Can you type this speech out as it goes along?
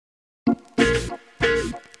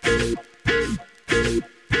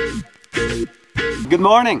Good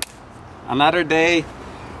morning. Another day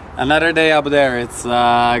up there. It's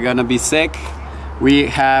gonna be sick. We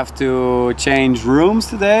have to change rooms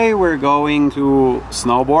today. We're going to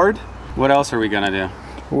snowboard. What else are we gonna do?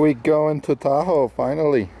 We're going to Tahoe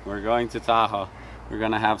finally. We're going to Tahoe. We're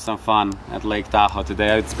gonna have some fun at Lake Tahoe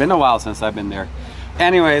today. It's been a while since I've been there.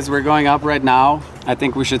 Anyways, we're going up right now. I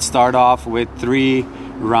think we should start off with 3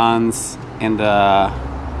 runs in the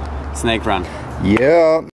snake run.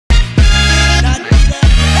 Yeah.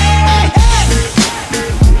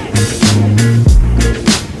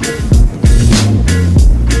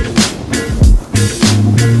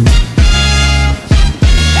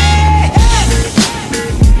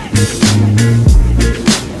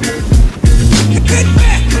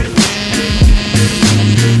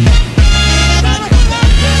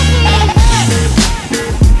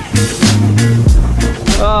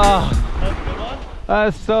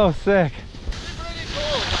 That's so sick. It's pretty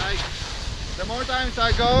cool. Like, the more times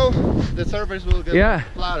I go, the surface will get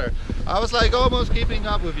flatter. I was like almost keeping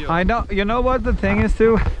up with you. I know. You know what the thing is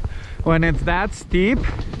too? When it's that steep,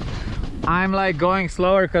 I'm like going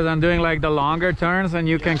slower because I'm doing like the longer turns, and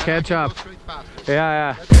you can catch up.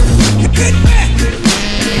 Yeah.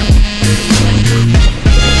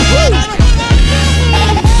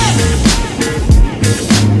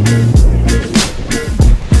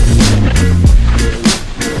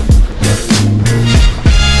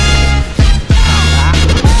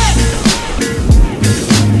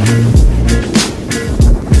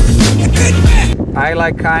 I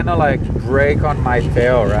like kind of like brake on my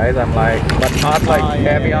tail, right? I'm like, but not like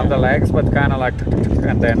heavy on the legs, but kind of like,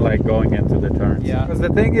 and then like going into the turns. Yeah. Because the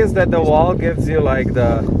thing is that the wall gives you like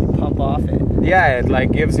the pump off it. Yeah, it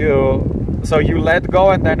like gives you, so you let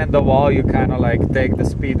go, and then in the wall you kind of like take the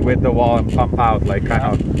speed with the wall and pump out, like kind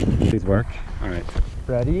of. Please work. All right.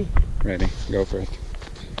 Ready? Ready. Go for it.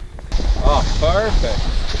 Oh, perfect.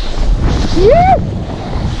 Woo!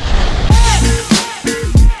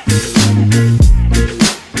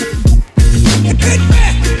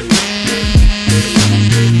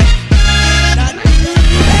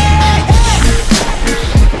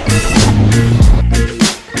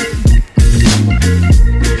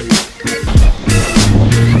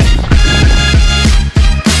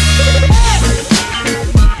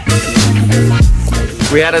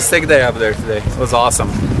 We had a sick day up there today. It was awesome.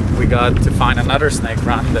 We got to find another snake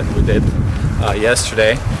run than we did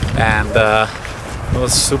yesterday, and it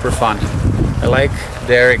was super fun. I like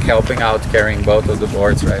Derek helping out carrying both of the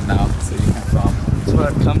boards right now, so you can film. So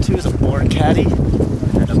what I've come to is a board caddy.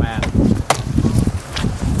 You're the man.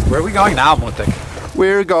 Where are we going now, Mutek?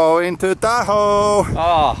 We're going to Tahoe.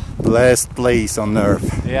 Oh, Blessed place on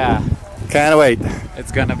earth. yeah. Can't wait.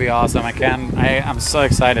 It's gonna be awesome. I'm so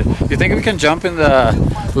excited. Do you think we can jump in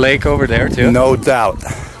the lake over there too? No doubt.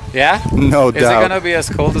 Yeah? No doubt. Is it gonna be as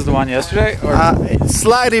cold as the one yesterday? Or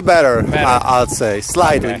slightly better. I'd say.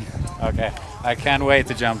 Slightly. Okay. I can't wait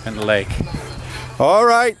to jump in the lake. All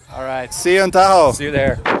right. All right. See you in Tahoe. See you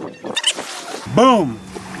there. Boom!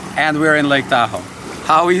 And we're in Lake Tahoe.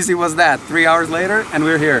 How easy was that? 3 hours later and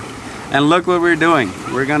we're here. And look what we're doing.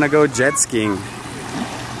 We're gonna go jet skiing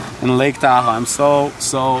in Lake Tahoe. I'm so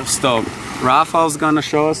stoked. Rafael's gonna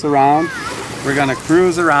show us around. We're gonna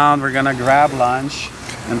cruise around. We're gonna grab lunch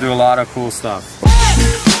and do a lot of cool stuff.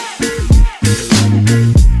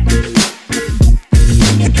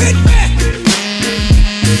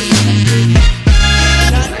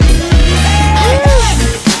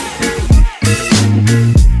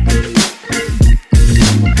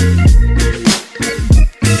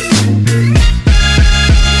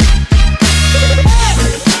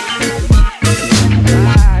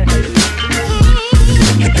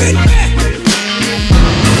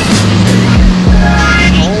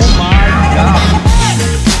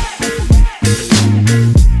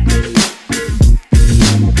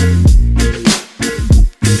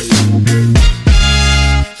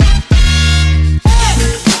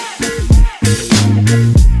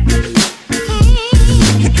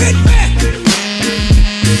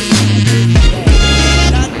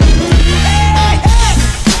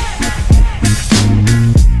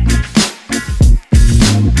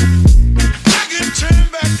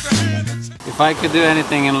 If I could do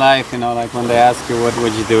anything in life, you know, like when they ask you what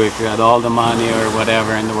would you do if you had all the money or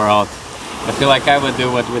whatever in the world, I feel like I would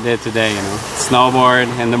do what we did today, you know. Snowboard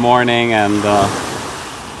in the morning and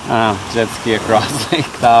jet ski across Lake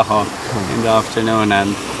Tahoe in the afternoon.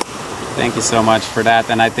 And thank you so much for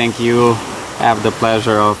that. And I think you have the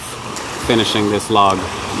pleasure of finishing this vlog.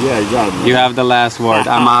 Yeah, you got it. You have the last word.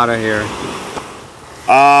 I'm out of here.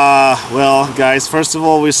 Well, guys, first of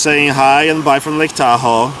all, we're saying hi and bye from Lake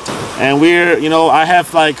Tahoe. And we're, you know, I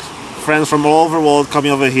have like friends from all over the world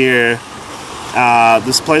coming over here.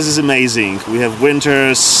 This place is amazing. We have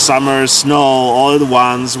winter, summer, snow, all at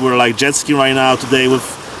once. We're like jet skiing right now today with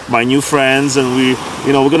my new friends, and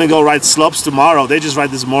we're gonna go ride slopes tomorrow. They just ride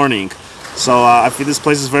this morning. So I feel this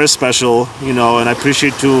place is very special, and I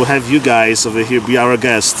appreciate to have you guys over here be our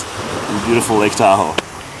guest in beautiful Lake Tahoe.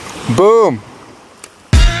 Boom!